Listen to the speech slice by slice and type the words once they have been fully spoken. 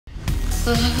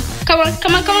Come on,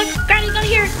 come on, come on. Granny's gonna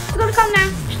hear it. She's gonna come now.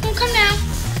 She's gonna come now.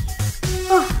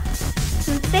 Oh,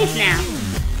 I'm safe now.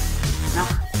 No,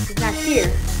 she's not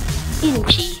here. Isn't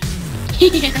she?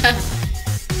 Yeah.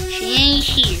 She ain't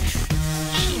here.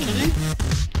 She coming?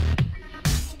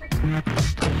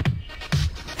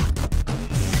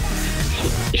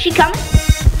 Is she coming?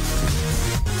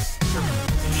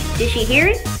 Did she hear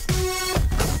it?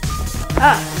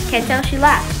 Oh, can't tell she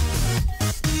laughed.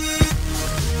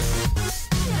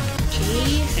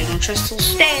 Okay, I don't trust those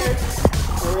stairs.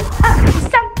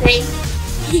 Something.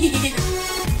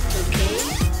 Okay.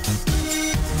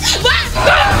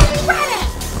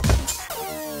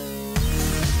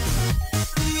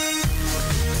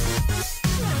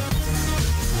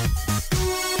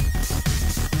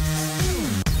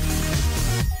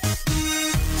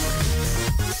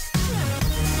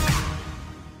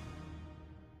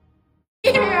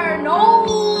 No.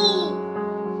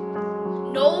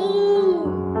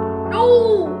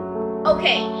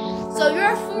 Okay, so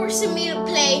you're forcing me to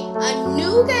play a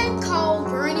new game called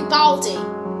Baldi.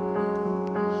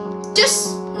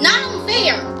 Just not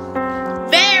unfair.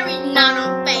 Very not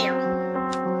unfair.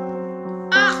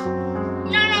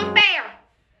 Not unfair.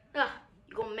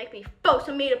 You're gonna make me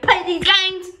forcing me to play these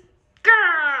games?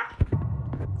 Grr.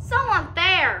 So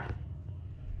unfair.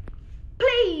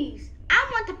 Please, I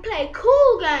want to play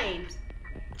cool games.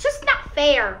 Just not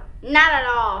fair. Not at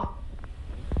all.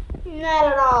 Not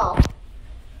at all.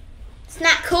 It's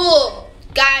not cool.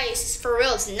 Guys, for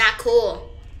real, it's not cool.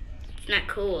 It's not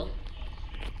cool.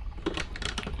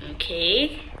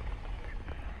 Okay.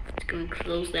 Just gonna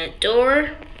close that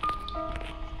door.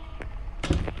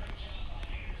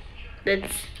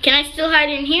 Can I still hide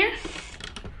in here?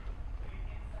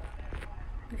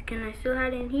 Can I still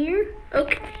hide in here?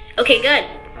 Okay. Okay, good.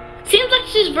 Seems like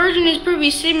this version is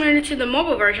pretty similar to the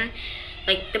mobile version.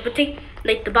 Like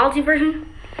the Baldi version.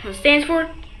 What it stands for?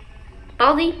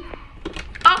 Baldi.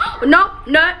 Oh no.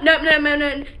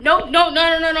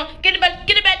 Get in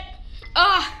bed.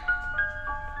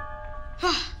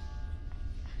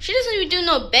 She doesn't even do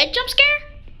no bed jump scare.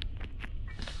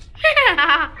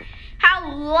 How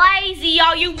lazy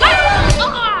are you? I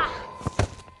thought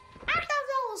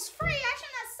that was free. I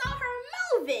should have saw her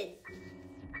moving.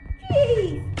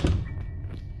 Jeez.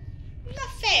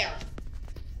 Not fair.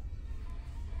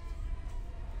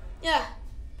 Yeah.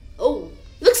 Oh,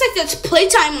 looks like that's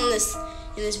playtime in this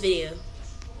video.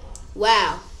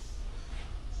 Wow.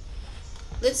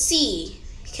 Let's see.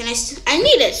 Can I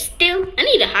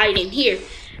need to hide in here.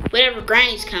 Whatever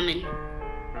Granny's coming.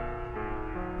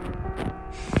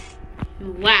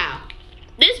 Wow.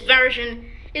 This version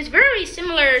is very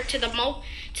similar to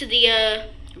the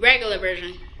regular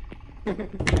version.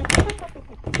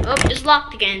 Oh, it's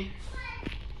locked again.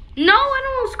 No, I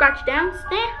don't want to scratch down.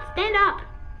 Stand up.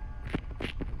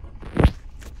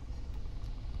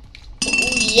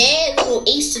 Yeah, little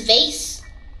ace of ace.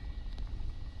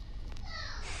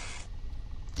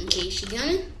 Okay, is she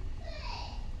coming?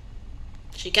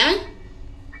 Is she coming?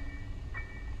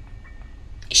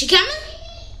 Is she coming?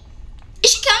 Is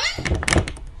she coming?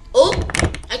 Oh,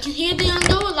 I can hear the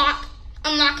door lock.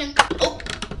 Unlocking. Oh,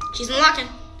 she's unlocking.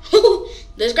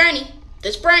 There's Granny.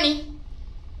 There's Branny.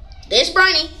 There's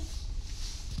Branny.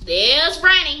 There's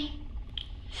Branny.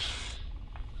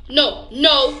 No.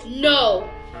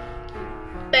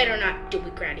 Better not do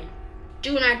it, Granny.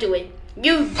 Do not do it.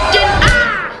 You did.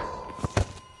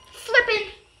 Flipping.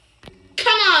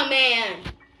 Come on, man.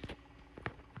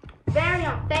 Very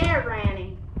unfair,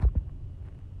 Granny.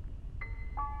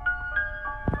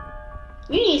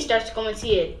 You need to start going to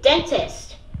see a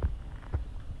dentist.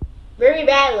 Very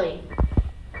badly.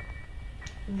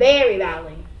 Very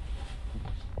badly.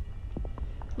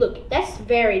 Look, that's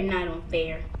very not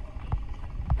unfair.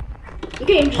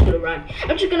 Okay, I'm just gonna run.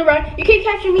 You can't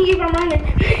catch me if I'm running.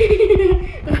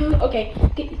 Okay,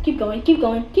 keep going.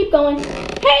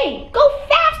 Hey, go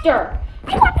faster!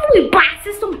 You want to really blast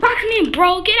this? Don't box me in,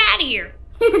 bro. Get out of here.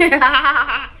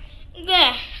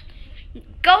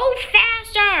 Go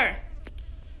faster.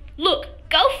 Look,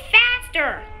 go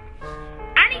faster.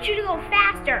 I need you to go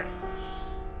faster.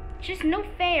 Just no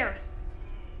fair.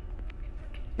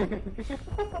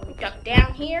 Duck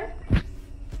down here.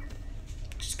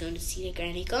 Just going to see the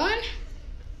Granny gone.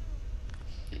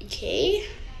 Okay.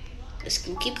 Just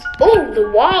gonna keep. Oh, the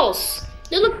walls.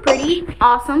 They look pretty.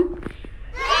 Awesome.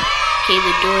 Okay,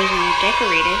 the doors are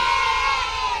decorated.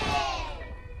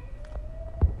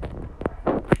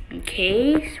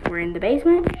 Okay, so we're in the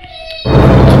basement.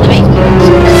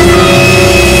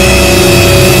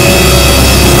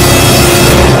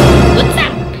 What's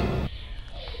up?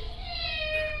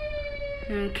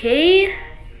 Okay.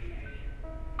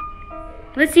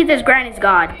 Let's see if this Granny's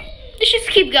God. Let's just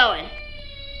keep going.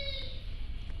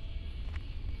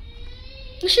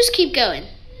 Let's just keep going.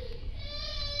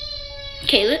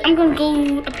 Okay, I'm gonna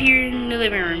go up here in the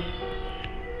living room.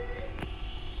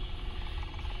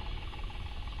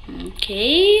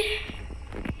 Okay.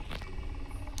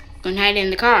 Gonna hide in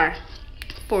the car.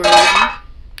 For a reason.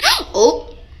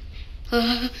 Oh.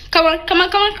 Come on.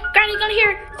 Granny's gonna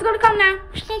hear it. She's gonna come now.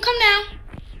 She's gonna come now.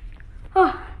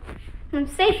 Oh, I'm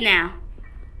safe now.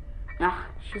 Oh,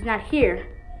 she's not here,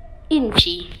 isn't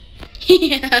she?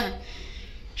 Yeah.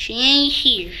 She ain't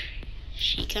here.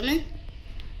 She coming?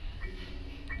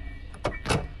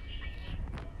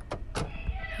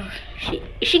 Oh,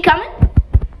 is she coming?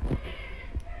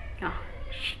 Oh,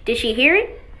 did she hear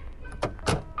it?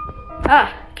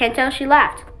 Can't tell she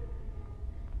laughed.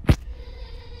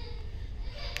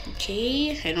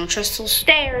 Okay, I don't trust those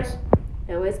stairs.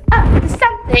 It was up to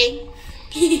something.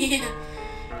 Yeah.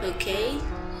 Okay.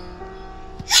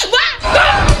 What?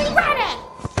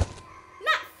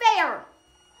 Not fair.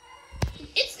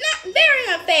 It's not very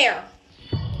unfair.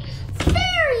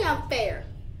 Very unfair.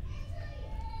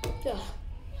 Ugh.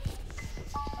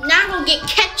 Now I'm gonna get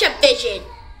ketchup vision.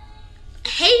 I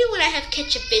hate it when I have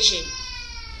ketchup vision.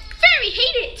 Very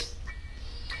hate it.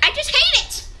 I just hate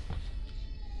it.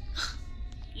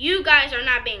 You guys are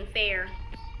not being fair.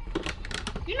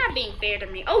 You're not being fair to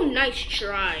me. Oh, nice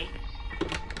try.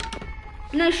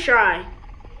 Nice try.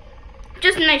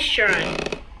 Just nice try.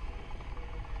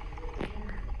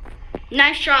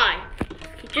 Nice try.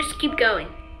 Just keep going.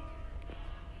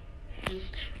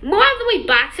 More out of the way,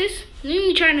 boxes.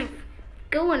 You're trying to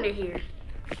go under here.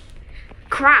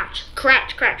 Crouch.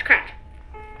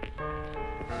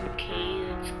 Okay,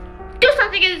 let's do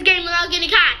something in this game without getting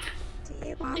caught.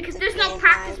 Because there's no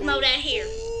practice mode out here.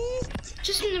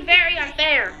 Just very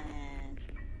unfair.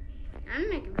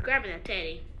 I'm grabbing a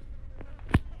teddy.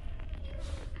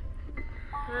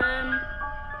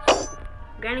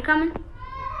 Granny coming?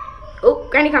 Oh,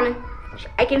 Granny coming.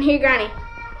 I can hear Granny.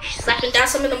 She's slapping down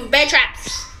some of them bed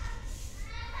traps.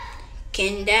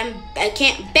 I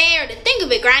can't bear to think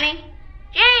of it, Granny.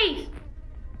 Jeez.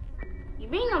 You're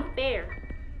being unfair.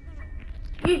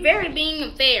 You're very being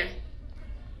unfair.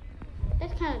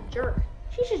 That's kind of jerk.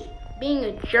 She's just being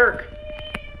a jerk.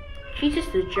 She's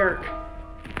just a jerk.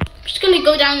 I'm just gonna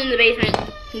go down in the basement.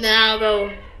 And then I'll go.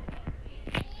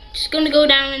 Just gonna go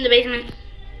down in the basement.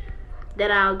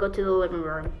 Then I'll go to the living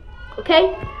room.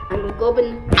 Okay? I'm gonna go up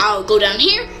and I'll go down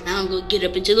here. And I'm gonna get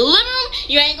up into the living room.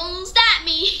 You ain't gonna stop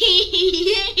me.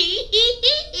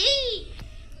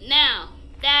 Now,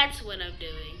 that's what I'm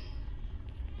doing.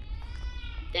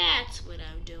 That's what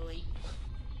I'm doing.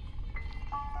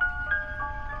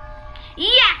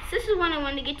 Yes, this is what I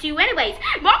wanted to get to anyways.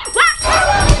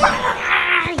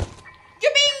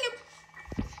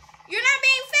 You're not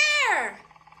being fair.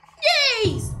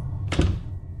 Jeez.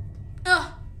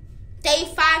 Ugh. Day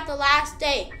 5, the last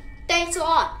day. Thanks a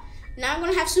lot. Now I'm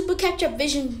gonna have super ketchup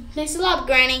vision. Thanks a lot,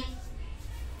 Granny.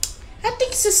 I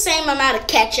think it's the same amount of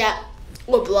ketchup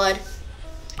or blood.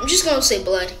 I'm just gonna say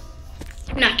blood,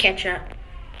 not ketchup.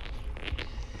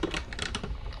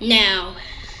 Now,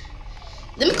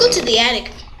 let me go to the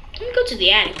attic.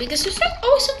 Because there's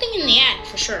always something in the attic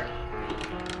for sure.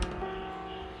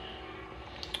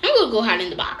 I'm gonna go hide in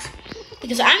the box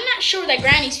because I'm not sure that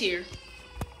Granny's here.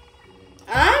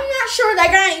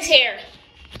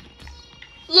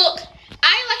 Look,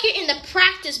 I like it in the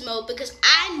practice mode because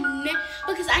I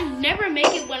never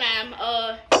make it when I'm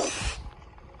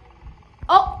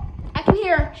Oh, I can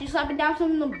hear her. She's slapping down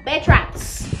some of the bed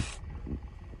traps.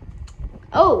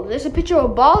 Oh, there's a picture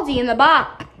of Baldi in the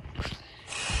box.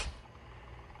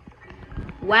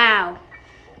 Wow,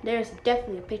 there's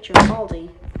definitely a picture of Baldi.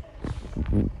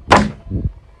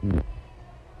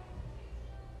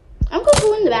 I'm gonna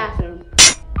go in the bathroom.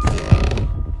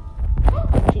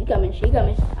 She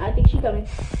coming. I think she's coming.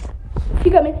 She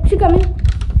coming.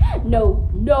 No,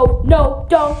 don't, no.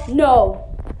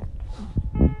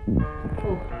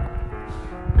 Oh.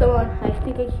 Come on, I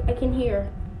think I can hear her.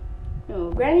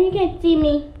 No, Granny, you can't see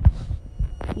me.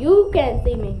 You can't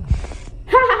see me.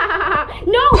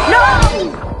 No!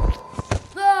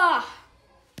 Ugh.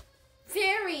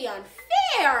 Very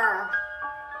unfair.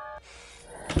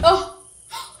 Oh,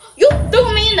 you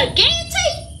threw me in the game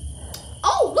tape?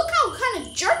 Oh, look how kind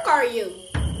of jerk are you?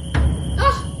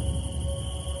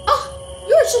 Oh,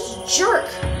 you're such a jerk.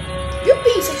 You're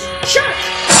being such a jerk.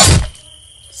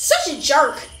 Such a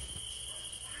jerk.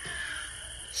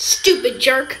 Stupid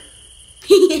jerk.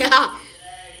 Yeah.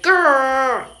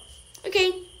 Grrr.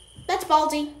 Okay, that's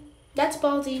Baldi.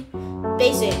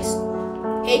 Basics.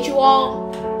 Hate you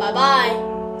all. Bye-bye.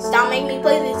 Stop making me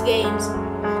play these games.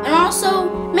 And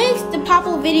also, make the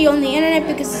pop-up video on the internet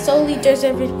because it's solely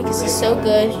deserved because it's so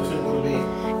good.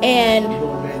 And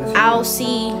I'll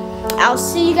see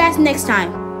you guys next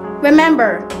time.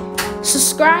 Remember,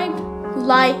 subscribe,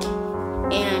 like,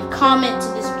 and comment to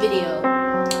this video.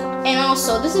 And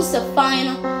also, this is the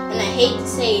final, and I hate to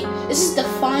say it, this is the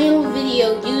final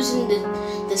video using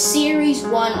the Series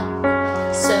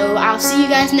 1. So, I'll see you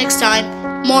guys next time.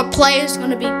 More players are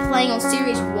going to be playing on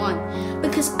Series 1.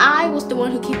 Because I was the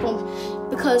one who keep on,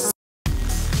 because